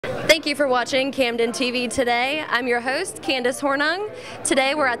Thank you for watching Camden TV today. I'm your host, Candace Hornung.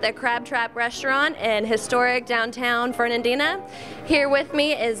 Today we're at the Crab Trap restaurant in historic downtown Fernandina. Here with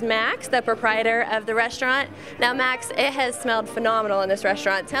me is Max, the proprietor of the restaurant. Now Max, it has smelled phenomenal in this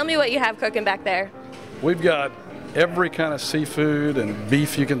restaurant. Tell me what you have cooking back there. We've got every kind of seafood and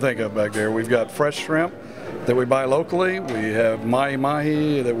beef you can think of back there. We've got fresh shrimp that we buy locally. We have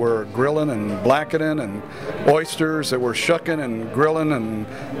mahi-mahi that we're grilling and blackening, and oysters that we're shucking and grilling and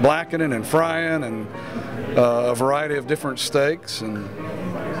blackening and frying, and a variety of different steaks, and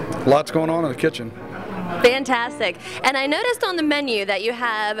lots going on in the kitchen. Fantastic. And I noticed on the menu that you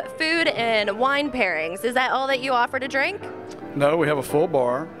have food and wine pairings. Is that all that you offer to drink? No, we have a full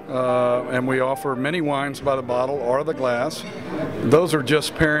bar, and we offer many wines by the bottle or the glass. Those are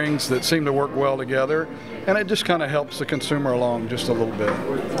just pairings that seem to work well together, and it just kind of helps the consumer along just a little bit.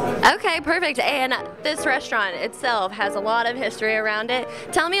 Okay, perfect. And this restaurant itself has a lot of history around it.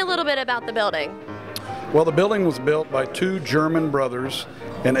 Tell me a little bit about the building. Well, the building was built by two German brothers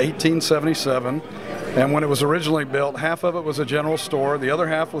in 1877, and when it was originally built, half of it was a general store, the other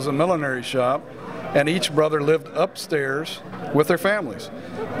half was a millinery shop, and each brother lived upstairs with their families.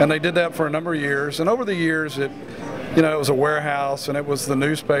 And they did that for a number of years, and over the years it was a warehouse, and it was the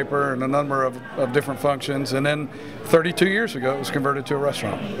newspaper and a number of different functions, and then 32 years ago it was converted to a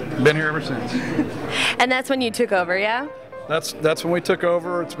restaurant. Been here ever since. And that's when you took over, yeah? That's when we took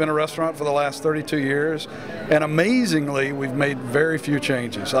over. It's been a restaurant for the last 32 years, and amazingly we've made very few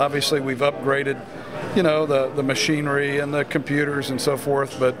changes. Obviously we've upgraded the machinery and the computers and so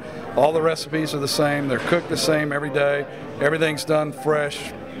forth, but all the recipes are the same. They're cooked the same every day. Everything's done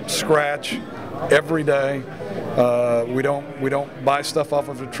fresh, scratch, every day. We don't buy stuff off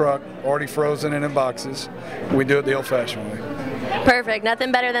of the truck already frozen and in boxes. We do it the old-fashioned way. Perfect.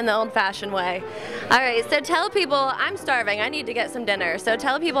 Nothing better than the old-fashioned way. All right, so tell people, I'm starving. I need to get some dinner. So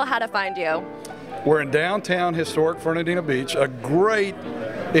tell people how to find you. We're in downtown historic Fernandina Beach. A great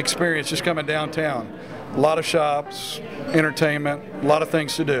experience just coming downtown. A lot of shops, entertainment, a lot of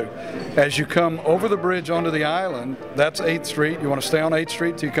things to do. As you come over the bridge onto the island, that's 8th Street. You want to stay on 8th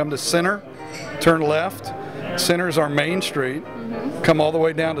Street till you come to Center, turn left. Center is our main street. Come all the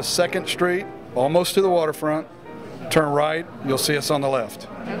way down to 2nd Street, almost to the waterfront. Turn right, you'll see us on the left.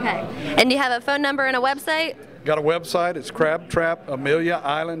 Okay. And do you have a phone number and a website? Got a website. It's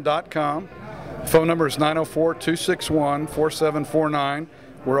crabtrapameliaisland.com. Phone number is 904-261-4749.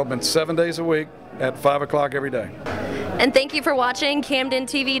 We're open 7 days a week at 5 o'clock every day. And thank you for watching Camden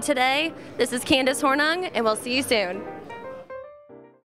TV today. This is Candace Hornung, and we'll see you soon.